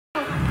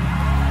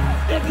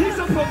If he's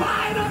a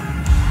provider,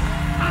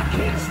 I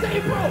can't stay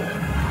broke.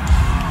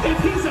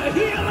 If he's a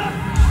healer,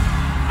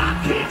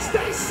 I can't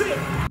stay sick.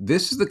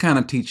 This is the kind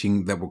of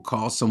teaching that will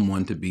cause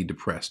someone to be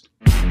depressed.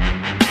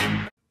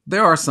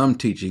 There are some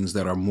teachings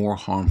that are more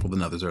harmful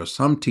than others. There are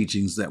some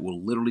teachings that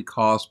will literally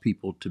cause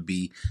people to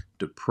be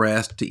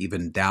depressed, to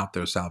even doubt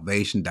their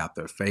salvation, doubt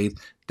their faith,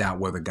 doubt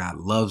whether God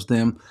loves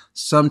them.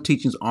 Some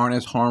teachings aren't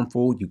as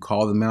harmful. You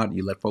call them out,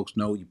 you let folks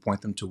know, you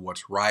point them to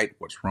what's right,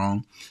 what's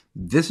wrong.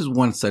 This is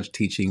one such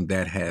teaching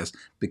that has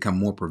become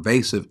more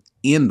pervasive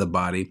in the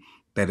body,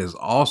 that has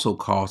also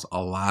caused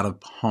a lot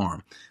of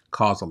harm,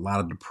 caused a lot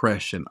of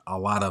depression, a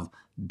lot of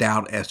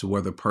doubt as to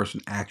whether a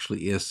person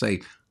actually is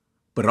saved.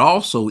 But it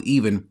also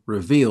even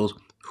reveals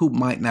who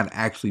might not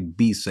actually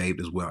be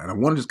saved as well. And I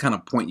want to just kind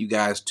of point you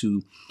guys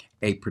to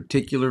a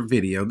particular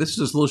video. This is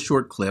just a little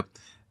short clip.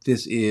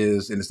 This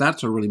is, and it's not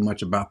so really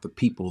much about the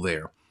people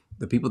there.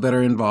 The people that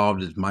are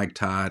involved is Mike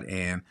Todd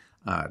and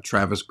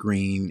Travis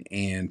Green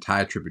and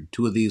Ty Trippett.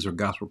 Two of these are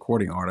gospel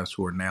recording artists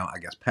who are now, I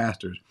guess,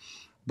 pastors.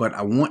 But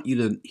I want you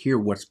to hear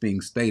what's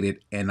being stated,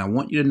 and I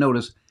want you to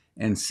notice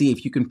and see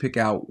if you can pick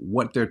out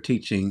what they're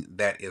teaching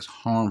that is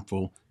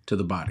harmful to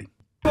the body.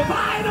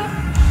 Provider,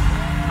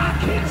 I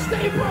can't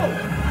stay broke.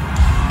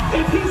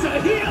 If he's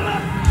a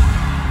healer,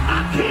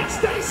 I can't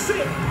stay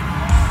sick.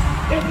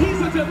 If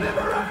he's a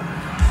deliverer,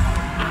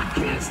 I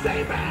can't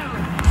stay bound.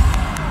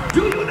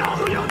 Do you know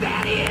who your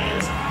daddy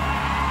is?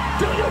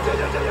 Do you?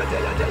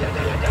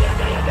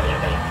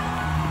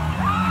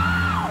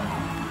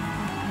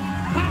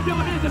 Clap your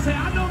hands and say,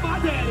 I know my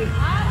daddy.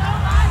 I know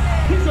my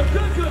daddy. He's a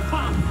good, good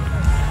father.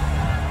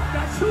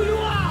 That's who you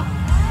are.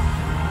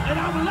 And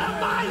I'm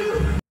loved by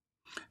you.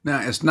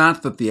 Now, it's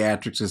not the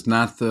theatrics, it's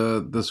not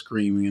the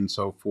screaming and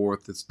so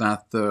forth, it's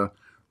not the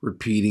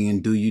repeating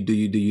and do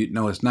you.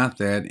 No, it's not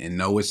that. And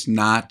no, it's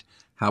not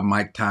how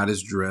Mike Todd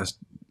is dressed,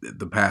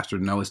 the pastor.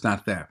 No, it's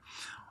not that.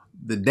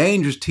 The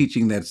dangerous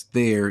teaching that's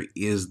there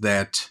is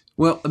that,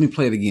 well, let me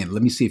play it again.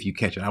 Let me see if you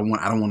catch it. I want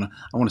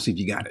to see if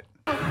you got it.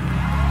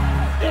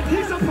 If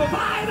he's a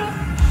provider,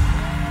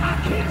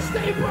 I can't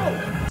stay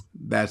broke.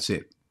 That's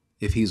it.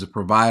 If he's a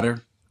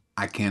provider,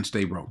 I can't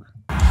stay broke.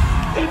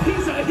 If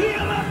he's a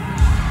healer,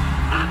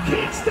 I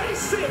can't stay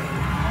sick.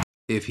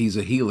 If he's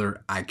a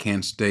healer, I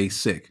can't stay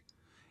sick.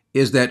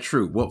 Is that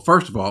true? Well,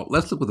 first of all,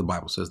 let's look what the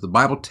Bible says. The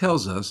Bible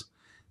tells us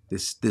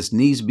this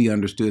needs to be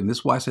understood. And this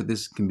is why I said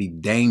this can be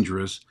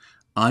dangerous,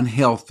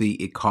 unhealthy.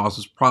 It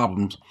causes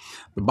problems.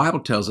 The Bible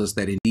tells us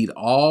that indeed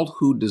all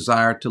who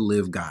desire to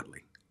live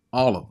godly,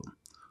 all of them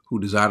who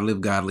desire to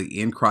live godly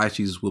in Christ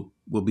Jesus will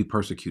be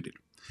persecuted.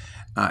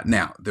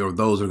 Now, there are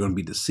those who are going to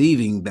be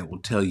deceiving that will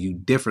tell you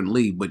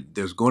differently, but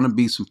there's going to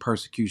be some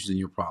persecutions in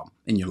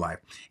your life.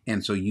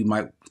 And so you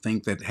might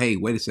think that, hey,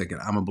 wait a second,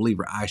 I'm a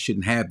believer. I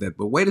shouldn't have that.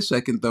 But wait a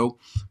second, though,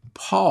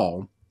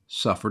 Paul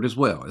suffered as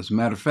well. As a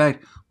matter of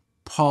fact,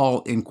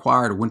 Paul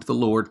went to the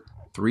Lord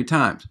 3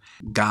 times.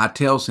 God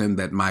tells him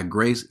that my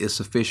grace is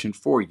sufficient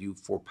for you,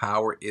 for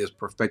power is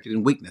perfected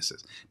in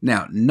weaknesses.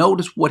 Now,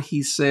 notice what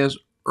he says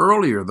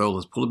earlier, though.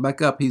 Let's pull it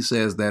back up. He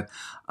says that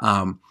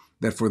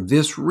that for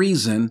this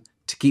reason,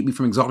 to keep me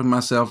from exalting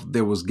myself,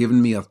 there was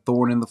given me a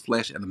thorn in the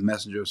flesh and a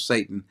messenger of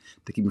Satan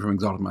to keep me from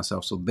exalting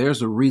myself. So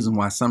there's a reason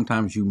why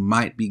sometimes you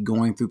might be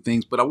going through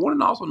things. But I want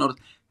to also notice,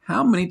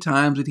 how many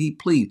times did he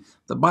plead?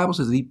 The Bible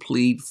says that he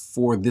pleaded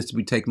for this to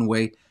be taken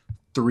away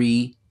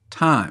 3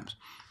 times.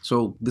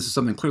 So this is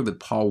something clear that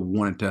Paul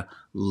wanted to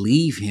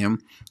leave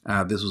him.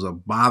 This was a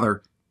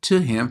bother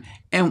to him.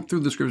 And through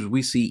the scriptures,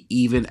 we see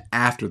even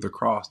after the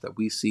cross that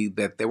we see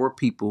that there were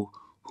people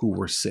who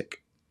were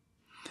sick.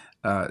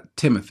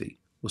 Timothy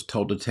was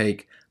told to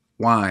take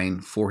wine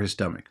for his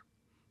stomach.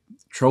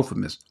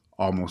 Trophimus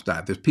almost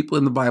died. There's people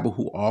in the Bible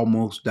who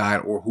almost died,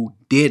 or who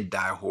did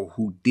die, or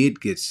who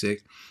did get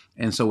sick.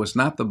 And so it's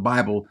not the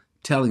Bible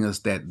telling us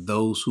that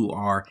those who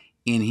are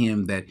in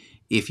him, that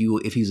if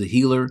he's a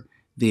healer,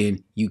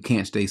 then you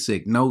can't stay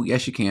sick. No,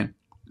 yes, you can.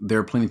 There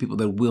are plenty of people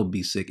that will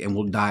be sick and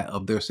will die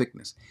of their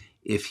sickness.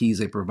 If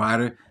he's a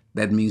provider,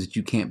 that means that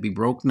you can't be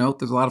broke. No,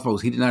 there's a lot of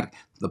folks. He did not,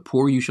 the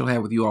poor you shall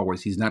have with you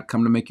always. He's not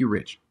come to make you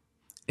rich.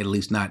 At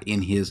least not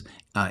in his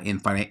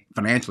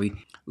financially.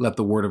 Let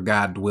the word of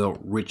God dwell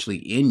richly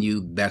in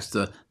you. That's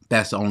the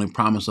only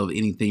promise of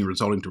anything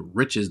resulting to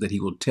riches, that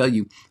he will tell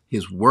you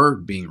his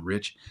word being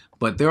rich.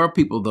 But there are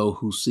people, though,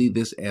 who see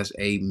this as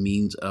a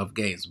means of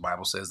gain. The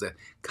Bible says that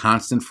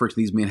constant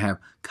friction, these men have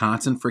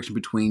constant friction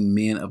between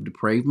men of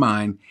depraved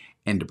mind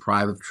and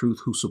deprived of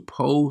truth, who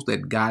suppose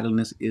that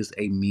godliness is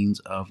a means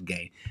of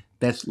gain.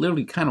 That's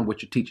literally kind of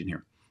what you're teaching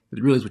here.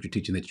 It really is what you're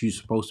teaching, that you're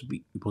supposed to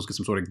get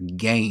some sort of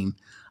gain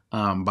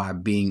by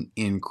being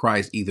in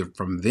Christ, either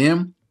from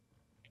them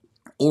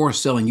or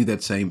selling you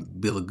that same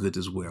bill of goods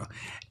as well.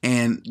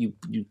 And you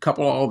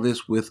couple all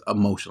this with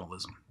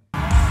emotionalism.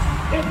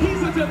 If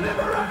he's a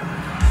deliverer,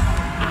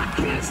 I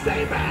can't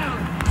stay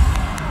bound.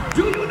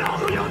 Do you know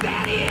who your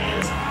daddy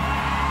is?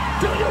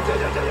 Do you?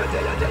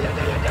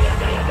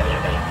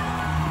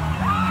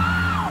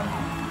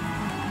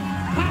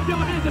 Clap your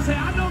hands and say,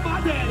 I know my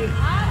daddy.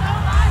 I know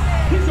my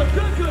daddy. He's a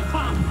good, good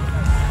father.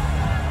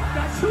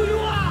 That's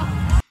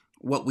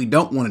what we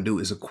don't want to do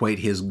is equate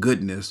his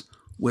goodness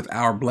with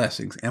our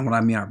blessings. And when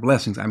I mean our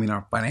blessings, I mean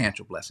our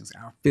financial blessings,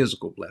 our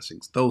physical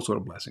blessings, those sort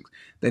of blessings.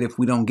 That if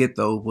we don't get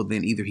those, well,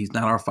 then either he's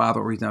not our father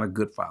or he's not a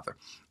good father.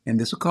 And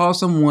this will cause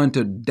someone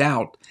to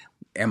doubt,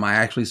 am I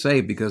actually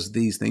saved? Because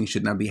these things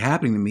should not be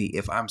happening to me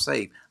if I'm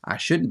saved. I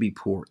shouldn't be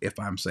poor if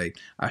I'm saved.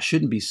 I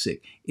shouldn't be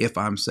sick if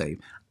I'm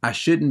saved. I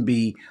shouldn't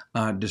be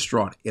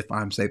distraught if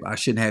I'm saved. I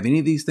shouldn't have any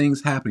of these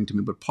things happening to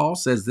me. But Paul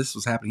says this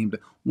was happening to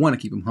him to want to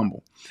keep him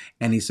humble.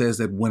 And he says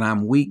that when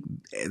I'm weak,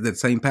 that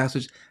same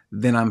passage,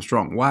 then I'm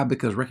strong. Why?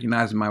 Because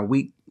recognizing my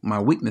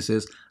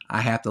weaknesses, I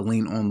have to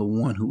lean on the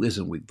one who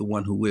isn't weak, the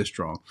one who is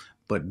strong.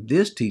 But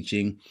this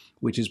teaching,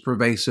 which is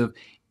pervasive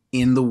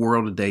in the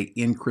world today,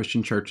 in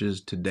Christian churches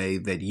today,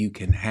 that you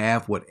can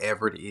have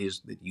whatever it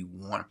is that you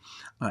want,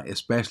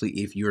 especially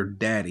if your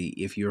daddy,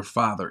 if your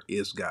father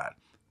is God.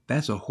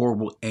 That's a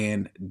horrible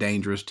and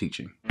dangerous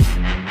teaching.